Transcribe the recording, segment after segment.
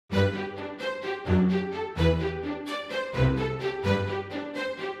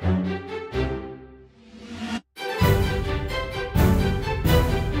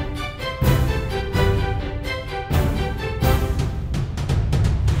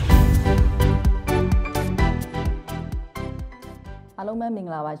အားလုံးပဲမင်္ဂ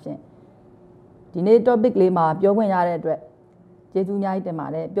လာပါရှင်ဒီနေ့ topic လေးမှာပြောခွင့်ရတဲ့အတွက်ကျေးဇူးအများကြီးတင်ပါ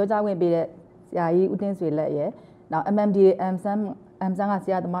တယ်ပြောကြားခွင့်ပေးတဲ့ဆရာကြီးဦးတင်ဆွေလက်ရဲ့နောက် MMDA MSEM ကဆ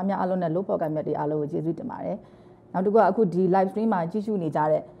ရာသမားများအားလုံးနဲ့လို့ဖော်ကိုင်မြတ်တွေအားလုံးကိုကျေးဇူးတင်ပါတယ်နောက်တစ်ခုကအခုဒီ live stream မှာကြည့်ရှုနေကြ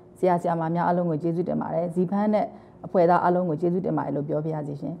တဲ့ဆရာမများအားလုံးကိုကျေးဇူးတင်ပါတယ် Zifam နဲ့အဖွဲ့သားအားလုံးကိုကျေးဇူးတင်ပါတယ်လို့ပြောပြရ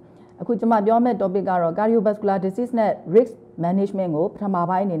စီရှင်အခုကျွန်မပြောမယ့် topic ကတော့ cardiovascular disease နဲ့ risk management ကိုပထမ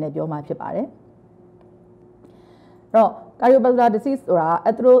ပိုင်းအနေနဲ့ပြောမှာဖြစ်ပါတယ်တော့ cardiovascular disease ဆိုတာ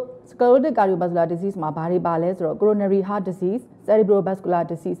atherosclerotic cardiovascular disease မှာဘာတွေပါလဲဆိုတော့ coronary heart disease, cerebrovascular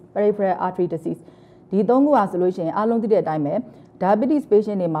disease, peripheral artery disease ဒီသုံးခုဟာဆိုလို့ရှိရင်အားလုံးသိတဲ့အတိုင်းပဲ diabetes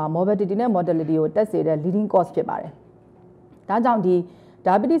patient တွေမှာ morbidity နဲ့ mortality ကိုတက်စေတဲ့ leading cause ဖြစ်ပါတယ်ဒါကြောင့်ဒီ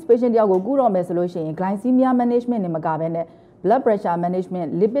diabetes patient တယောက်ကိုကုတော့မယ်ဆိုလို့ရှိရင် glycemia management နဲ့မကဘဲနဲ့ blood pressure management,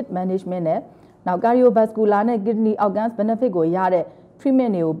 lipid management နဲ့နောက် cardiovascular နဲ့ kidney outcomes benefit ကိုရတဲ့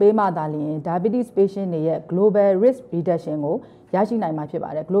treatment တွေကိုပေးမှသာလျှင် diabetes patient တွေရဲ့ global risk reduction ကိုရရှိနိုင်မှာဖြစ်ပါ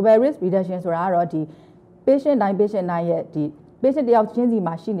တယ် global risk reduction ဆိုတာကတော့ဒီ patient တိုင်းရဲ့ဒီ patient တယောက်ချင်းစီ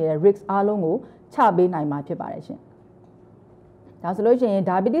မှာရှိနေတဲ့ risk အားလုံးကိုချပေးနိုင်မှာဖြစ်ပါတယ်ရှင်ဒါဆိုလို့ရှိရင်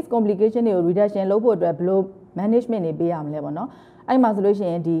diabetes complication တွေကို reduction လုပ်ဖို့အတွက်ဘယ်လို management တွေပေးရမလဲပေါ့နော်အဲ့မှာဆိုလို့ရှိ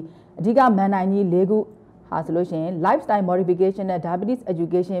ရင်ဒီအဓိကမန်နိုင်ကြီး၄ခုဟာဆိုလို့ရှိရင် lifestyle modification နဲ့ diabetes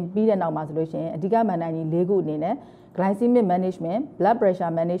education ပြီးတဲ့နောက်မှာဆိုလို့ရှိရင်အဓိကမန်နိုင်ကြီး၄ခုအနေနဲ့ glycemic management, blood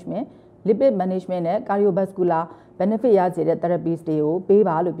pressure management, lipid management နဲ့ cardiovascular benefit ရစေတဲ့ therapies တွေကိုပေး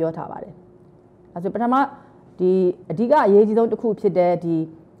ပါလို့ပြောထားပါတယ်အဲဆိုပထမဒီအဓိကအရေးကြီးဆုံးတစ်ခုဖြစ်တဲ့ဒီ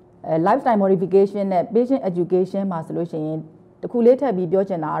lifestyle modification နဲ့ patient education မှာဆိုလို့ရှိရင်တခုလေးထပ်ပြီးပြော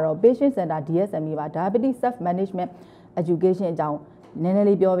ချင်တာကတော့ patient center DSME ပါ diabetes self management education အကြောင်းနည်းနည်း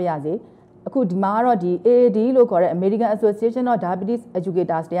လေးပြောပြရစီအခုဒီမှာကတော့ဒီ AAD လို့ခေါ်တဲ့ American Association of Diabetes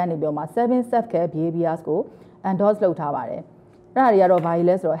Educators တွေကနေပြောမှာ 7 self care behaviors ကို endorse လုပ်ထားပါတယ်အဲ့ဒါတွေကတော့ဘာကြီး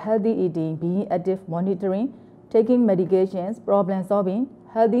လဲဆိုတော့ healthy eating, being active, monitoring, taking medications, problem solving,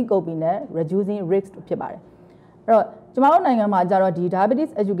 healthy coping နဲ့ reducing risk ဖြစ်ပါတယ်အဲ့တော့ကျွန်တော်တို့နိုင်ငံမှာကြတော့ဒီ diabetes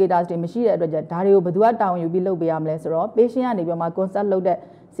educators တွေမရှိတဲ့အတွက်ဒါတွေကိုဘယ်သူကတာဝန်ယူပြီးလုပ်ပေးရမလဲဆိုတော့ patient ကနေပြီးတော့မှ consult လုပ်တဲ့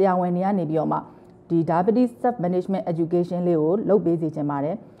ဆရာဝန်တွေကနေပြီးတော့မှဒီ diabetes self management education လေးကိုလုပ်ပေးစီချင်ပါတ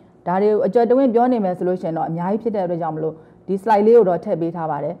ယ်ဒါတွေကိုအကြွယ်တဝင်းပြောနေမယ်ဆိုလို့ရှိရင်တော့အများကြီးဖြစ်တဲ့အတွက်ကြောင့်မလို့ဒီ slide လေးကိုတော့ထည့်ပေးထား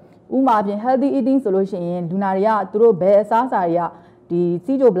ပါတယ်ဥပမာအပြင် healthy eating ဆိုလို့ရှိရင်လူနာတွေကသူတို့ဘယ်အစားအစာတွေကဒီ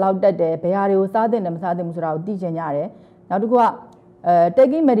စီးချိုဘလောက်တက်တယ်ဘယ်ဟာတွေကိုစားသင့်တယ်မစားသင့်ဘူးဆိုတာကိုသိချင်ကြတယ်နောက်တစ်ခုက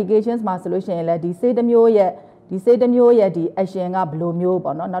taking medications မှာဆိုလို့ရှိရင်လည်းဒီဆေးတစ်မျိုးရဲ့ဒီ action ကဘယ်လိုမျိုး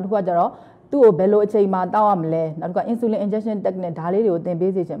ပေါ့နော်နောက်တစ်ခုကကျတော့သူ့ကိုဘယ်လိုအချိန်မှာတောက်ရမလဲနောက်တစ်ခုက insulin injection technique ဒါလေးတွေကိုသင်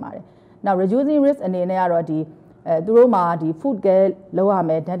ပေးစေချင်ပါတယ်နောက် reducing risk အနေနဲ့ကတော့ဒီသူတို့မှာဒီ food care လုပ်ရ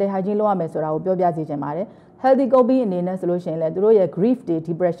မယ် dental hygiene လုပ်ရမယ်ဆိုတာကိုပြောပြစေချင်ပါတယ် healthy coping အနေနဲ့ဆိုလို့ရှိရင်လည်းသူတို့ရဲ့ grief တွေ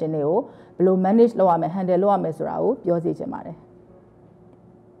depression တွေကိုဘယ်လို manage လုပ်ရမယ် handle လုပ်ရမယ်ဆိုတာကိုပြောစေချင်ပါတယ်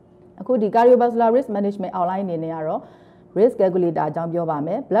အခုဒီ cardiovascular risk management outline အနေနဲ့ကတော့ risk calculator အကြောင်းပြောပါမ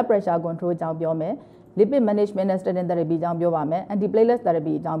ယ် blood pressure control အကြောင်းပြောမယ် lipid management နဲ့ statin therapy အကြောင်းပြောပါမယ် antiplatelet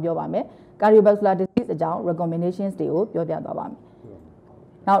therapy အကြောင်းပြောပါမယ် cardiovascular disease အကြောင်း recommendations တွေကိုပြောပြသွားပါမယ်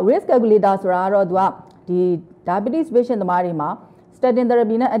နောက် risk calculator ဆိုတာကတော့သူကဒီ diabetes patient သမားတွေမှာ statin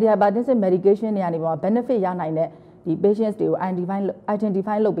therapy နဲ့ antihypertensive medication တွေကနေပေါ့ benefit ရနိုင်တဲ့ဒီ patients တွေကို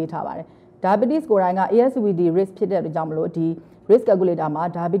identify လုပ်ပေးထားပါတယ် diabetes ကိုယ်တိုင်က ASCVD risk ဖြစ်တဲ့အတွက်ကြောင့်မလို့ဒီ risk calculator မှာ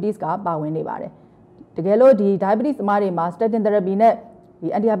diabetes ကပါဝင်နေပါတယ်တကယ်လို့ဒီ diabetes သမားတွေမှာ statin therapy နဲ့ဒီ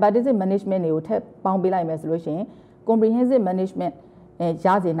antihypertensive management တွေကိုထပ်ပေါင်းပေးလိုက်မယ်ဆိုလို့ရှိရင် comprehensive management ရ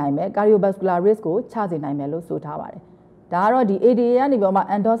စေနိုင်မယ် cardiovascular risk ကိုချစေနိုင်မယ်လို့ဆိုထားပါတယ်ဒါကတော့ဒီ ADA ကနေပြီးတော့မှ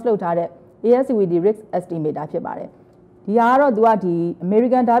endorse လုပ်ထားတဲ့ ASCVD risk estimator ဖြစ်ပါတယ်ဒီဟာကတော့သူကဒီ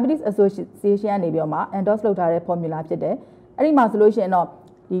American Diabetes Association ကနေပြီးတော့မှ endorse လုပ်ထားတဲ့ formula ဖြစ်တယ်အဲ့ဒီမှာဆိုလို့ရှိရင်တော့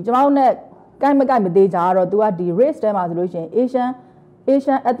ဒီကျွန်တော်တို့ ਨੇ ကိုက်မသေးကြတော့သူကဒီ race ထဲမှာဆိုလို့ရှိရင်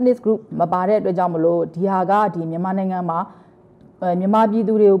Asian ethnic group မပါတဲ့အတွက်ကြောင့်မလို့ဒီဟာကဒီမြန်မာနိုင်ငံမှာမြန်မာပြည်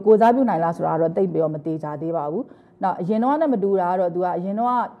သူတွေကိုကိုစားပြုနိုင်လားဆိုတာတော့သိပြီးတော့မသေးကြသေးပါဘူး။နောက်အရင်တော့နဲ့မတူတာကတော့သူကအရင်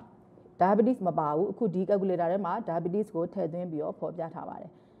တော့ diabetes မပါဘူးအခုဒီ calculator ထဲမှာ diabetes ကိုထည့်သွင်းပြီးတော့ဖော်ပြထားပါတယ်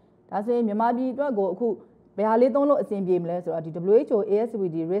။ဒါဆိုရင်မြန်မာပြည်အတွက်ကိုအခုဘယ်ဟာလေးသုံးလို့အဆင်ပြေမလဲဆိုတော့ဒီ WHO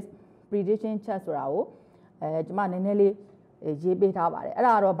ASCVD risk prediction chart ဆိုတာကိုကျွန်မနည်းနည်းလေးရေးပေးထားပါတယ်။အဲ့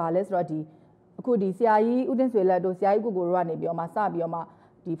ဒါကတော့ဘာလဲဆိုတော့ဒီအခုဒီဆရာကြီးဦးတင်ဆွေလက်တို့ဆရာကြီးကိုတို့ကနေပြီးတော့မှစပြီးတော့မှ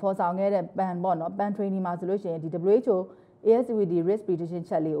ဒီဖော်ဆောင်ခဲ့တဲ့ ban ပေါ့နော် ban training မှာဆိုလို့ရှိရင်ဒီ WHO ASCVD risk prediction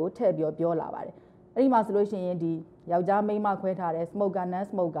chart လေးကိုထည့်ပြီးပြောလာပါတယ်။အဲ့ဒီမှာဆိုလို့ရှိရင်ဒီယောက်ျားမိန်းမခွဲထားတဲ့ smoker non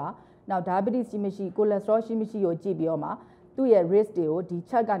smoker နောက် diabetes ရှိမရှိ cholesterol ရှိမရှိကိုကြည့်ပြီးတော့မှသူ့ရဲ့ risk တွေကိုဒီ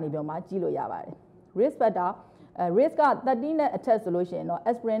chart ကနေပြီးတော့မှကြည့်လို့ရပါတယ်။ risk factor risk က30နဲ့အထက်ဆိုလို့ရှိရင်တော့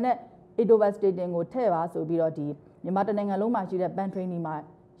aspirin နဲ့ atorvastatin ကိုထည့်ပါဆိုပြီးတော့ဒီမြန်မာတိုင်းနိုင်ငံလုံးမှာရှိတဲ့ ban training မှာ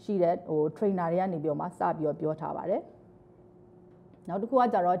ရှိတဲ့ဟို trainer တွေကနေပြီးတော့မှစပြီးတော့ပြောထားပါတယ်။နောက်တစ်ခုက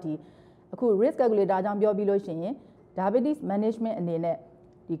ကြတော့ဒီအခု risk calculator အကြောင်းပြောပြီးလို့ရှိရင် diabetes management အနေနဲ့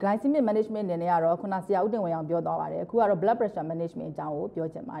ဒီ glycemic management အနေနဲ့ကတော့ခုနဆရာဦးတင်ဝင်းအောင်ပြောသွားပါတယ်အခုကတော့ blood pressure management အကြောင်းကိုပြော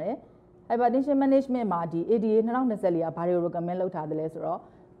ချင်ပါတယ် hypertension management မှာဒီ ADA 2024ကဘာတွေကို recommend လုပ်ထားတယ်လဲဆိုတော့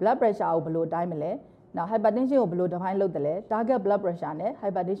blood pressure ကိုဘယ်လိုတိုင်းမလဲနောက် hypertension ကိုဘယ်လို define လုပ်တယ်လဲ target blood pressure နဲ့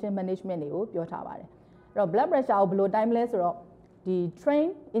hypertension management တွေကိုပြောထားပါတယ်အဲ့တော့ blood pressure ကိုဘယ်လိုတိုင်းမလဲဆိုတော့ဒီ train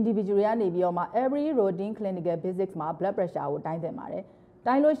individual တွေကနေပြီးတော့မှ every routine clinical basics မှာ blood pressure ကိုတိုင်းသင့်ပါတယ်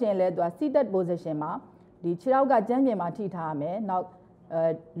တိုင်းလို့ရှိရင်လည်းသူက seated position မှာဒီခြေထောက်ကကြမ်းပြင်မှာထိထားရမယ်နောက်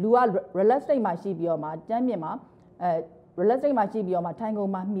လူက relax state မှာရှိပြီးတော့မှကြမ်းပြင်မှာrelax state မှာရှိပြီးတော့မှထိုင်ကု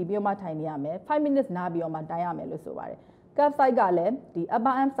န်မှာမှီပြီးတော့မှထိုင်နေရမယ်5 minutes နားပြီးတော့မှတိုင်းရမယ်လို့ဆိုပါတယ် calf side ကလည်းဒီ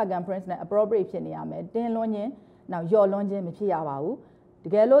upper arm circumference နဲ့ appropriate ဖြစ်နေရမယ်တင်းလွန်းခြင်းနောက်လျော့လွန်းခြင်းမဖြစ်ရပါဘူးတ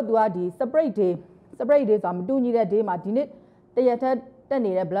ကယ်လို့သူကဒီ separate day ဆိုတာမတူညီတဲ့ day မှာဒီနေ့တရက်ထက်တက်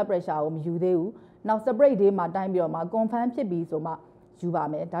နေတဲ့ blood pressure ကိုမယူသေးဘူးနောက် separate day မှာတိုင်းပြီးတော့မှ confirm ဖြစ်ပြီးဆိုမှယူပါ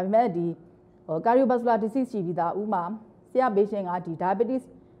မယ်ဒါပေမဲ့ဒီcardiovascular disease ရှိပြီးသားဥမာဆရာ patient ကဒီ diabetes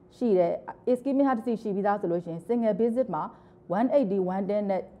ရှိတဲ့ ischemic heart disease ရှိပြီးသားဆိုလို့ရှိရင် single visit မှာ180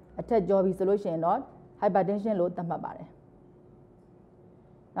 110နဲ့အထက်ကျော်ပြီဆိုလို့ရှိရင်တော့ hypertension လို့သတ်မှတ်ပါတယ်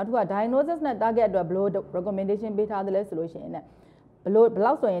နောက်တစ်ခုက diagnosis နဲ့ target အတွက်ဘယ်လို recommendation ပေးထားသလဲဆိုလို့ရှိရင်လည်းဘယ်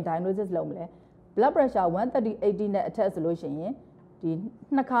လောက်ဆိုရင် diagnosis လုပ်မလဲ blood pressure 130/80နဲ့အထက်ဆိုလို့ရှိရင်ဒီ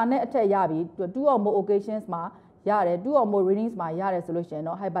နှစ်ခါနဲ့အထက်ရပြီ2 or more occasions မှာရတယ်2 or more readings မှာရတယ်ဆိုလို့ရှိရင်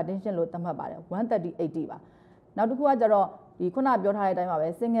တော့ hypertension လို့သတ်မှတ်ပါတယ်130/80ပါနောက်တစ်ခုကကျတော့ဒီခုနပြောထားတဲ့အတိုင်းပါပဲ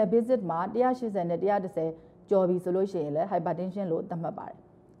single visit မှာ180နဲ့110ကျော်ပြီဆိုလို့ရှိရင်လည်း hypertension လို့သတ်မှတ်ပါတယ်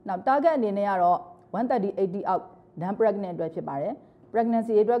နောက် target အနေနဲ့ကတော့130/80 အောက် non pregnant အတွက်ဖြစ်ပါတယ်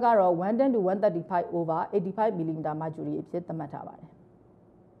pregnancy အတွက်ကတော့110 to 135 over 85 mm mercury အဖြစ်သတ်မှတ်ထားပါတယ်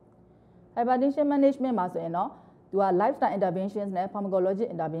hypertension management မှာဆိုရင်တော့သူက lifestyle interventions နဲ့ pharmacologic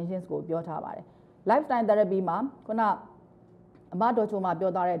interventions ကိုပြောထားပါတယ် lifestyle therapy မှာခုနအမတော်ချိုမှာ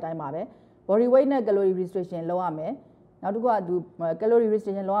ပြောထားတဲ့အတိုင်းပါပဲ body weight နဲ့ calorie restriction လုပ်ရမယ်နောက်တစ်ခုကသူ calorie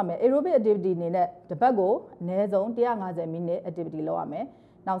restriction လုပ်ရမယ် aerobic activity အနေနဲ့တစ်ပတ်ကိုအနည်းဆုံး150 minute activity လုပ်ရမယ်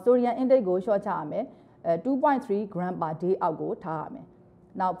နောက် sodium intake ကို short ချရမယ်2.3 gram per day အောက်ကိုထားရမယ်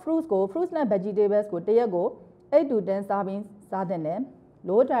နောက် fruits နဲ့ vegetables ကိုတစ်ရက်ကို8 to 10 servings စားသင့်တယ်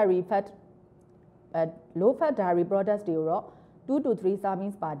low fat dairy products တွေကိုတော့2 to 3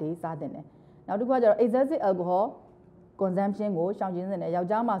 servings per day စားသင့်တယ်နောက်တစ်ခုကကျတော့ excessive alcohol consumption ကိုရှောင်ကျဉ်သင့်တယ်ယော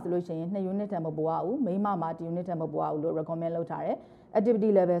က်ျားမှာဆိုလို့ရှိရင်2 unit ထက်မပိုရဘူးမိန်းမမှာ1 unit ထက်မပိုရဘူးလို့ recommend လုပ်ထားတယ် activity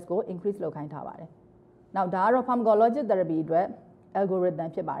levels ကို increase လုပ်ခိုင်းထားပါတယ်နောက်ဒါကတော့ pharmacologic therapy အတွက် algorithm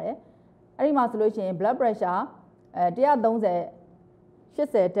ဖြစ်ပါတယ်အဲ့ဒီမှာဆိုလို့ရှိရင် blood pressure 130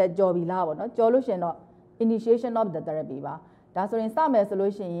 80တက်ကျော်ပြီလားပေါ့နော်ကျော်လို့ရှိရင်တော့ initiation of the therapy ပါဒါဆိုရင်စမယ်ဆို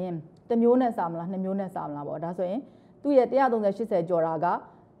လို့ရှိရင်တစ်မျိုးနဲ့စမလားနှစ်မျိုးနဲ့စမလားပေါ့ဒါဆိုရင်သူ့ရဲ့130 80ကျော်တာက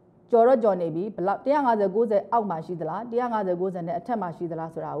ကျော်တော့ကျော်နေပြီဘလောက်150 90အောက်မှာရှိသလား150 90နဲ့အထက်မှာရှိသ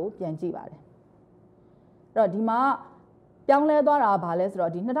လားဆိုတာကိုပြန်ကြည့်ပါတယ်အဲ့တော့ဒီမှာပြောင်းလဲသွားတာကဘာလဲဆို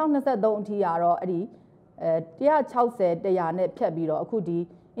တော့ဒီ2023အထိကတော့အဲ့ဒီ160 100နဲ့ဖြတ်ပြီးတော့အခုဒီ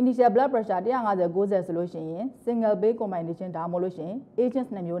initial blood pressure 150 90ဆိုလို့ရှိရင် single base combination ဒါမှမဟုတ်လို့ရှိရင် agents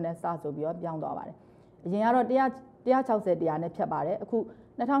နှစ်မျိုးနဲ့စဆိုပြီးတော့ပြောင်းသွားပါတယ်အရင်ကတော့160 100နဲ့ဖြတ်ပါတယ်အခု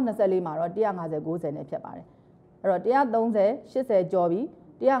2024မှာတော့150 90နဲ့ဖြတ်ပါတယ်အဲ့တော့130 80ကျော်ပြီး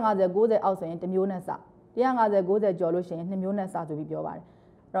150 90အောက်ဆိုရင်တစ်မျိုးနဲ့စ150 90ကျော်လို့ရှိရင်နှစ်မျိုးနဲ့စဆိုပြီးပြောပါတယ်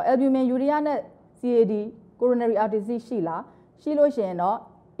အဲ့တော့ albumin urea နဲ့ CAD coronary artery disease ရှိလားရှိလို့ရှိရင်တော့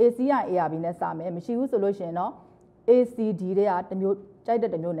ACI ARB နဲ့စမယ်မရှိဘူးဆိုလို့ရှိရင်တော့ ACD တွေကတစ်မျိုးကြိုက်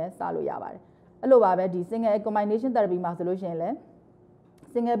တဲ့တစ်မျိုးနဲ့စလို့ရပါတယ်အဲ့လိုပါပဲဒီ single combination therapy မှာဆိုလို့ရှိရင်လည်း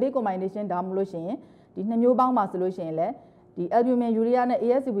single base combination ဒါမှမဟုတ်လို့ရှိရင်ဒီနှစ်မျိုးပေါင်းမှာဆိုလို့ရှိရင်လည်းဒီ albumin urea နဲ့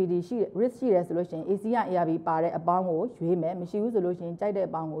ASCVD ရှိ risk ရှိတယ်ဆိုလို့ရှိရင် ACI ARB ပါတဲ့အပေါင်းကိုရွေးမယ်မရှိဘူးဆိုလို့ရှိရင်ကြိုက်တဲ့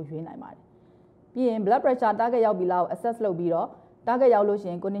အပေါင်းကိုရွေးနိုင်ပါတယ်ပြီးရင် blood pressure target ရောက်ပြီလားကို assess လုပ်ပြီးတော့ target ရောက်လို့ရှိ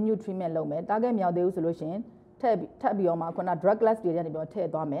ရင် continue treatment လုပ်မယ် target မရောက်သေးဘူးဆိုလို့ရှိရင်ထပ်ပြီးတော့မှခုန drug class တွေကနေပြီးတော့ထည့်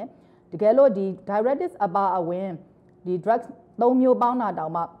သွားမယ်တကယ်လို့ဒီ diuretics အပါအဝင်ဒီ drugs 3မျိုးပေါင်းတာတော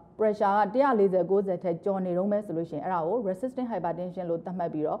င်မှ pressure က140 90ထက်ကျော်နေတော့မယ်ဆိုလို့ရှိရင်အဲ့ဒါကို resistant hypertension လို့သတ်မှ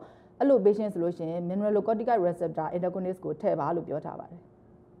တ်ပြီးတော့အဲ့လို patient ဆိုလို့ရှိရင် mineralocorticoid receptor antagonist ကိုထည့်ပါလို့ပြောထားပါတယ်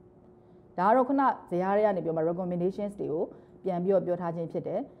ဒါကတော့ခုနဇယားတွေကနေပြောမှာ recommendations တွေကိုပြန်ပြီးတော့ပြောထားခြင်းဖြစ်တ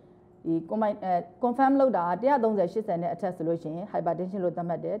ယ်ဒီ confirm လုပ်တာ130 80နဲ့အထက်ဆိုလို့ရှိရင် hypertension လို့သတ်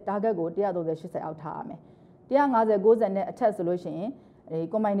မှတ်တယ် target ကို130 80အောက်ထားရမယ်150 90နဲ့အထက်ဆိုလို့ရှိရင်ဒီ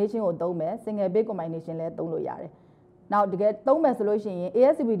combination ကိုသုံးမယ် single base combination လည်းသုံးလို့ရတယ်နောက်တကယ်သုံးမယ်ဆိုလို့ရှိရင်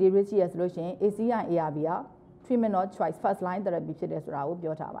ASCVD risk ရဆိုလို့ရှိရင် ACI ARB က treatment of choice first line therapy ဖြစ်တယ်ဆိုတာကို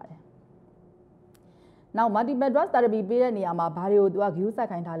ပြောထားပါတယ်နောက် multiple drug therapy ပေးတဲ့နေရာမှာဘာတွေကိုသူက view ဆက်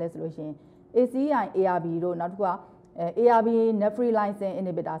ခိုင်းထားလဲဆိုလို့ရှိရင် ACI ARB တို့နောက်တစ်ခုက ARB nephrilizin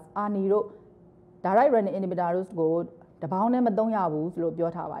inhibitors ARNI တို့ direct renin inhibitor တို့ကိုတပေါင်းနဲ့မသုံးရဘူးဆိုလို့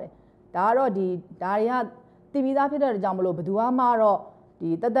ပြောထားပါတယ်ဒါကတော့ဒီဒါတွေက တီဗီသားဖြစ်တဲ့ကြောင့်မလို့ဘယ်သူမှတော့ဒီ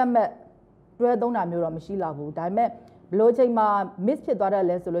တက်မဲ့တွဲသုံးတာမျိုးတော့မရှိတော့ဘူးဒါပေမဲ့ဘလို့ချိန်မှာ miss ဖြစ်သွားတယ်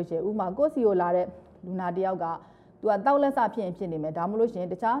လဲဆိုလို့ရှိရင်ဥမာကိုစီကိုလာတဲ့လူနာတယောက်ကသူကတောက်လက်စဖြစ်နေမယ်ဒါမှမဟုတ်ရှင်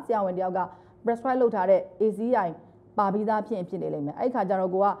တခြားဆရာဝန်တယောက်က prescribe လုပ်ထားတဲ့ ACI ပါပြီးသားဖြစ်နေလိမ့်မယ်အဲ့ခါကျ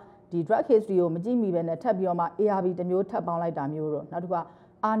တော့ကိုကဒီ drug history ကိုမကြည့်မိပဲနဲ့ထပ်ပြီးတော့မှ ARB တစ်မျိုးထပ်ပေါင်းလိုက်တာမျိုးတော့နောက်တစ်ခါ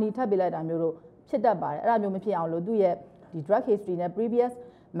အာနီထပ်ပေးလိုက်တာမျိုးတို့ဖြစ်တတ်ပါတယ်အဲ့ဒါမျိုးမဖြစ်အောင်လို့သူ့ရဲ့ဒီ drug history နဲ့ previous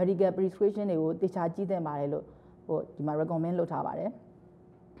medical prescription တွေကိုတေချာကြည့်သင့်ပါတယ်လို့ဟိုဒီမှာ recommend လုပ်ထားပါတယ်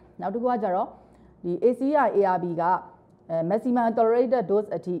နောက်တစ်ခုကကျတော့ဒီ ACI ARB ကmaximum tolerated dose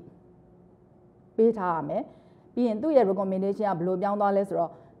အထိပေးထားရမယ်ပြီးရင်သူ့ရဲ့ recommendation ကဘယ်လိုပြောင်းသွားလဲဆို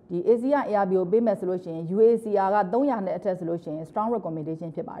တော့ဒီ ACI ARB ကိုပေးမယ်ဆိုလို့ရှိရင် UACR က300နဲ့အထက်ဆိုလို့ရှိရင် strong recommendation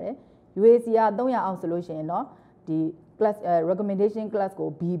ဖြစ်ပါတယ် UACR 300အောက်ဆိုလို့ရှိရင်တော့ဒီ class recommendation class ကို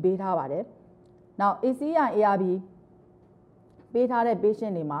B ပေးထားပါတယ်နောက် ACI ARB ပေးထားတဲ့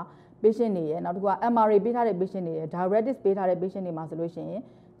patient တွေမှာ patient တွေရဲ့နောက်တစ်ခုက MRA ပေးထားတဲ့ patient တွေရဲ့ diuretics ပေးထားတဲ့ patient တွေမှာဆိုလို့ရှိရင်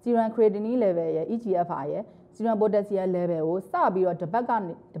serum creatinine level ရဲ့ EGFR ရဲ့ serum potassium level ကိုစပြီးတော့တစ်ပတ်က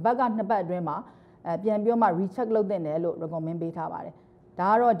2ပတ်အတွင်းမှာပြန်ပြီးတော့မှ recheck လုပ်သင့်တယ်လို့ recommend ပေးထားပါတယ်ဒါ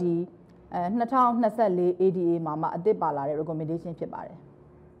ကတော့ဒီ2024 ADA မှာမှအသစ်ပါလာတဲ့ recommendation ဖြစ်ပါတယ်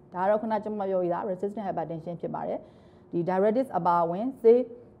ဒါကတော့ခုနကျွန်မပြောရတာ resistant hypertension ဖြစ်ပါတယ်ဒီ diuretics အပါအဝင်ဆေး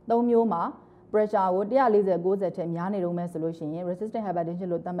3မျိုးမှာ pressure ကို140-90 ထက်များနေတော့မယ်ဆိုလို့ရှိရင် resistant hypertension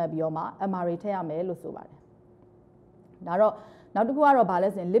လို့သတ်မှတ်ပြီးတော့မှ MRA ထည့်ရမယ်လို့ဆိုပါတယ်ဒါတော့နောက်တစ်ခုကတော့ဗာလဲ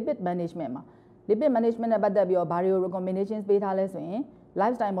ဆိုရင် lipid management မှာ lipid management နဲ့ပတ်သက်ပြီးတော့ဘာတွေကို recommendations ပေးထားလဲဆိုရင်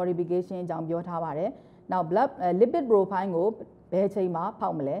lifestyle modification အကြောင်းပြောထားပါတယ်နောက် blood lipid profile ကိုဘယ်အချိန်မှာဖော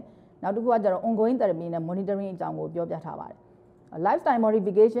က်မလဲနောက်တစ်ခုကကျတော့ ongoing therapy နဲ့ monitoring အကြောင်းကိုပြောပြထားပါတယ် lifestyle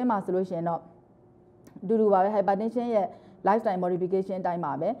modification မှာဆိုလို့ရှိရင်တော့အတူတူပါပဲ hypertension ရဲ့ lifestyle modification အတိုင်း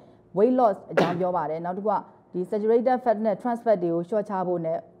ပါပဲ weight loss အကြောင်းပြောပါတယ်နောက်တစ်ခုကဒီ saturated fat နဲ့ trans fat တွေကို short ချဖို့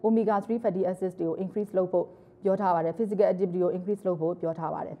နဲ့ omega 3 fatty acids တွေကို increase လုပ်ဖို့ပြောထားပါတယ် physical activity ကို increase လုပ်ဖို့ပြော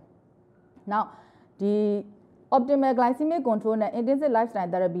ထားပါတယ်နောက်ဒီoptimal glycemic control နဲ့ intensive lifestyle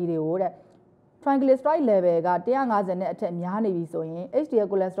therapy တွေကိုတဲ့ triglyceride level က150နဲ့အထက်များနေပြီဆိုရင် HDL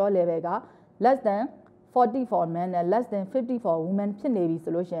cholesterol level က less than 40 for men နဲ့ less than 50 for women ဖြစ်နေပြီ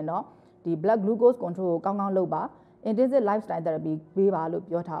ဆိုလို့ရှိရင်တော့ဒီ blood glucose control ကိုကောင်းကောင်းလုပ်ပါ intensive lifestyle therapy ပေးပါလို့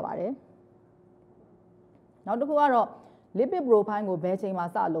ပြောထားပါတယ်နောက်တစ်ခုကတော့ lipid profile ကိုဘယ်ချိန်မှာ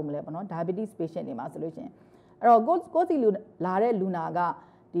စလုပ်မလဲပေါ့နော် diabetes patient တွေမှာဆိုလို့ရှိရင်အဲ့တော့ကိုစီလာတဲ့လူနာက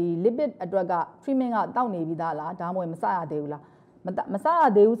ဒီ lipid အတွက်က treatment ကတောက်နေပြီးသားလားဒါမှမဟုတ်မစရသေးဘူးလားမစရ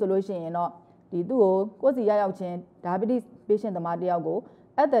သေးဘူးဆိုလို့ရှိရင်တော့ဒီသူ့ကိုစီရောက်ချင်း diabetes patient သမားတယောက်ကို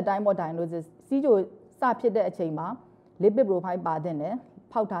at the time of diagnosis စီးချိုစဖြစ်တဲ့အချိန်မှာ lipid profile ပါတဲ့နဲ့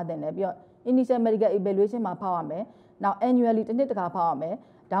ဖောက်ထားတဲ့နဲ့ပြီးတော့ initial medical evaluation မှာဖောက်ရမယ်နောက် annually တစ်နှစ်တစ်ခါဖောက်ရမယ်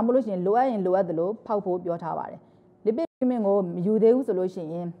ဒါမှမဟုတ်လို့ရှိရင်လိုအပ်ရင်လိုအပ်သလိုဖောက်ဖို့ပြောထားပါတယ် lipid treatment ကိုမယူသေးဘူးဆိုလို့ရှိ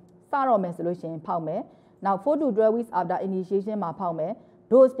ရင်စတော့မယ်ဆိုလို့ရှိရင်ဖောက်မယ်နောက်4 to 12 weeks after initiation မှာဖောက်မယ်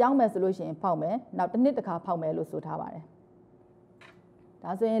dose ပြောင်းမယ်ဆိုလို့ရှိရင်ဖောက်မယ်နောက်တစ်နှစ်တစ်ခါဖောက်မယ်လို့ဆိုထားပါတယ်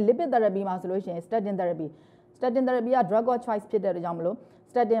ဒါဆိုရင် lipid therapy မှာဆိုလို့ရှိရင် statin therapy က drug of choice ဖြစ်တဲ့အတွက်ကြောင့်မလို့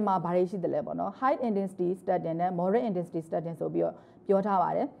statin မှာဘာတွေရှိတယ်လဲပေါ့နော် high intensity statin နဲ့ moderate intensity statin ဆိုပြီးတော့ပြောထားပါ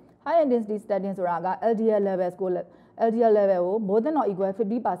တယ် high intensity statin ဆိုတာက LDL level ကို more than or equal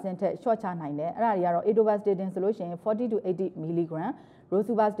 50% ထက် short ချနိုင်တယ်အဲ့ဒါတွေကတော့ atorvastatin ဆိုလို့ရှိရင်40 to 80 mg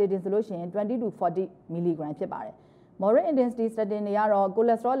rosuvastatin ဆိုလို့ရှိရင်20 to 40 mg ဖြစ်ပါတယ် moderate intensity statin တွေကတော့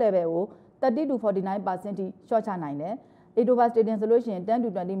cholesterol level ကို30 to 49% ထိ short ချနိုင်တယ်atorvastatin ဆိုလို့ရှိရင်10 to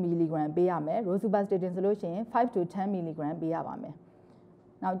 20 mg ပေးရမယ် rosuvastatin ဆိုလို့ရှိရင်5 to 10 mg ပေးရပါမယ်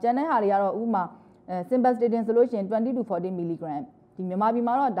နောက်ကျန်တဲ့ဟာတွေကတော့ဥပမာ simvastatin ဆိုလို့ရှိရင်20 to 40 mg ဒီမြန်မာပြည်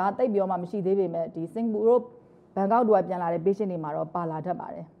မှာတော့ဒါတိတ်ပြောမှမရှိသေးပေမဲ့ဒီစင်ကာပူတို့ဘန်ကောက်တို့ကပြန်လာတဲ့ patient တွေမှာတော့ပါလာတတ်ပါ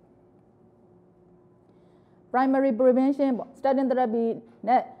တယ် primary prevention ပေါ့ statin therapy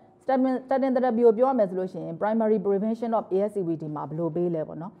နဲ့ statin therapy ကိုပြောရမယ်ဆိုလို့ရှိရင် primary prevention of ASCVD မှာဘယ်လိုပေးလဲ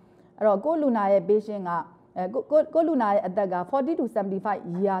ပေါ့နော်အဲ့တော့ကိုလူနာရဲ့ patient ကကိုလူနာရဲ့အသက်က40 to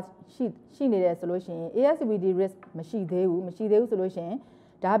 75 years ရှိနေတယ်ဆိုလို့ရှိရင် ASCVD risk မရှိသေးဘူးဆိုလို့ရှိရင်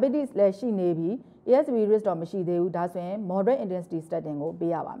diabetes လည်းရှိနေပြီ ASCVD risk တော့မရှိသေးဘူးဒါဆိုရင် moderate intensity statin ကို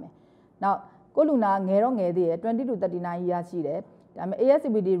ပေးရပါမယ်နောက်ကိုလူနာငယ်တော့ငယ်သေးတယ်20 to 39 years ရှိတယ်ဒါပေမဲ့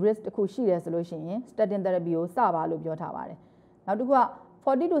ASCVD risk တစ်ခုရှိတယ်ဆိုလို့ရှိရင် statin therapy ကိုစပါလို့ပြောထားပါတယ်နောက်တစ်ခုက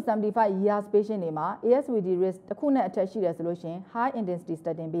40 to 75 years patient တွေမှာ ASCVD risk တစ်ခုနဲ့အထက်ရှိတယ်ဆိုလို့ရှိရင် high intensity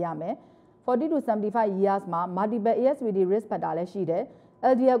statin ပေးရမယ်40 to 75 years မှာ multiple ASCVD risk factor လည်းရှိတယ်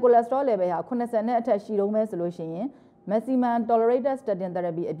LDL cholesterol level ဟာ80နဲ့အထက်ရှိတော့မယ်ဆိုလို့ရှိရင် maximum tolerated statin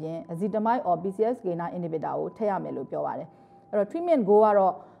therapy အပြင် ezetimibe or PCSK9 inhibitor ကိုထည့်ရမယ်လို့ပြောပါတယ်အဲ့တော့ treatment goal က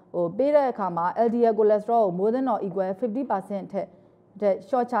တော့ပေးတဲ့အခါမှာ LDL cholesterol ကို more than or equal 50% ထက်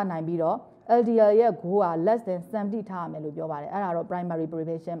short ချနိုင်ပြီးတော့ LDL ရဲ့ goal က less than 70 ထားရမယ်လို့ပြောပါတယ်အဲ့ဒါတော့ primary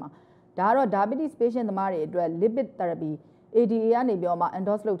prevention မှာ ဒါကတော့ diabetes patient သမားတွေအတွက် lipid therapy ADA ကနေပြီးတော့မှ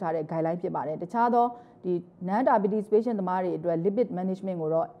endorse လုပ်ထားတဲ့ guideline ဖြစ်ပါတယ်တခြားသောဒီ non diabetes patient သမားတွေအတွက် lipid management ကို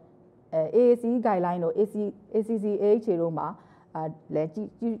တော့AAC guideline တို့ ACC-AHA တို့မှာလည်းကြည့်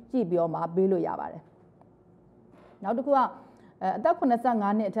ပြီးတော့မှပေးလို့ရပါတယ်နောက်တစ်ခုကအသက်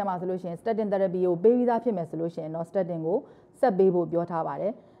85နှစ်အထက်မှာဆိုလို့ရှိရင် statin therapy ကိုပေးပြီးသားဖြစ်မယ်ဆိုလို့ရှိရင်တော့ statin ကိုဆက်ပေးဖို့ပြောထားပါတ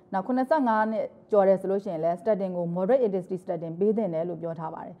ယ်နောက်85နှစ်ကျော်တယ်ဆိုလို့ရှိရင်လည်း statin ကို moderate intensity statin ပေးသင့်တယ်လို့ပြော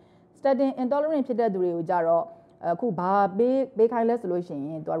ထားပါတယ် statin intolerant ဖြစ်တဲ့သူတွေကိုကြတော့အခုဘာပေးခိုင်းလဲဆိုလို့ရှိရ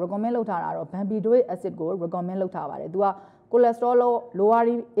င်သူက recommend လုပ်ထားတာတော့ bempedoic acid ကို recommend လုပ်ထားပါတယ်သူက cholesterol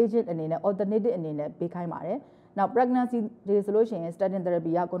lowering agent အနေနဲ့ alternative အနေနဲ့ပေးခိုင်းပါတယ်နောက် pregnancy တွေဆိုလို့ရှိရင် statin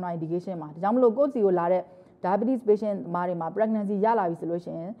therapy က contraindication မှာဒါကြောင့်မလို့ကိုယ့်စီကိုလာတဲ့ diabetes patient မားတွေမှာ pregnancy ရလာပြီဆိုလို့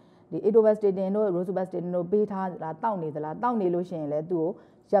ရှိရင်ဒီ atorvastatin တို့ rosuvastatin တို့ပေးထားတာတောက်နေသလားတောက်နေလို့ရှိရင်လည်းသူ့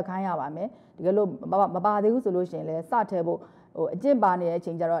ကိုရက်ခိုင်းရပါမယ်တကယ်လို့မပါသေးဘူးဆိုလို့ရှိရင်လည်းစထည့်ဖို့အကျင့်ပါနေတဲ့အ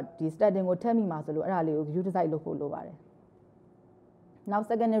ချိန်ကျတော့ဒီ statin ကိုထည့်မိမှာဆိုလို့အဲ့ဒါလေးကို utilize လုပ်ဖို့လိုပါတယ်နောက်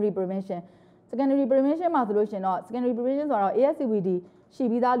secondary prevention မှာဆိုလို့ရှိရင်တော့ secondary prevention ဆိုတော့ ASCVD ရှိ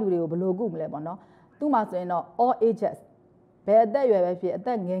ပြီးသားလူတွေကိုဘယ်လိုကုမလဲပေါ့နော်သူ့မှာဆိုရင်တော့ all ages ဘယ်အသက်အရွယ်ပဲဖြစ်အသ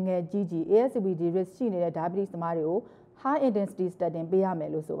က်ငယ်ကြီး ASCVD risk ရှိနေတဲ့ diabetes သမားတွေကို high intensity statin ပေးရမ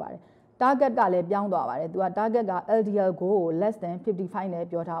ယ်လို့ဆိုပါတယ် target ကလည်းပြောင်းသွားပါတယ်သူက target က LDL ကို less than 55 နဲ့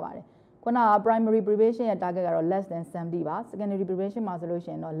ပြောထားပါတယ်ခုနက primary prevention ရဲ့ target ကတော့ less than 70 ပါ secondary prevention မှာဆိုလို့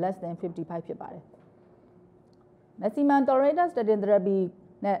ရှိရင်တော့ less than 55 ဖြစ်ပါတယ် maximum tolerated statin therapy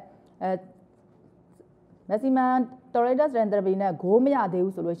နဲ့maximum tolerated statin therapy နဲ့ goal မရသေး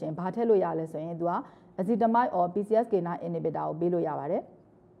ဘူးဆိုလို့ရှိရင်ဘာထည့်လို့ရလဲဆိုရင်သူက azithromycin or PCSK9 inhibitor ကိုပေးလို့ရပါတယ်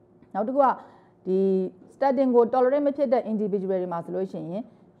နောက်တစ်ခုကဒီ statin ကို tolerate မဖြစ်တဲ့ individual တွေမှာဆိုလို့ရှိရင်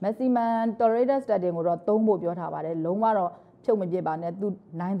maximum tolerated statin ကိုတော့သုံးဖို့ပြောထားပါတယ်လုံးဝတော့ဖြုတ်မပြစ်ပါနဲ့သူ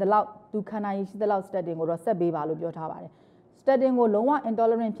နိုင်သလောက်သူခံနိုင်ရှိသလောက် statin ကိုတော့ဆက်ပေးပါလို့ပြောထားပါတယ် statin ကိုလုံးဝ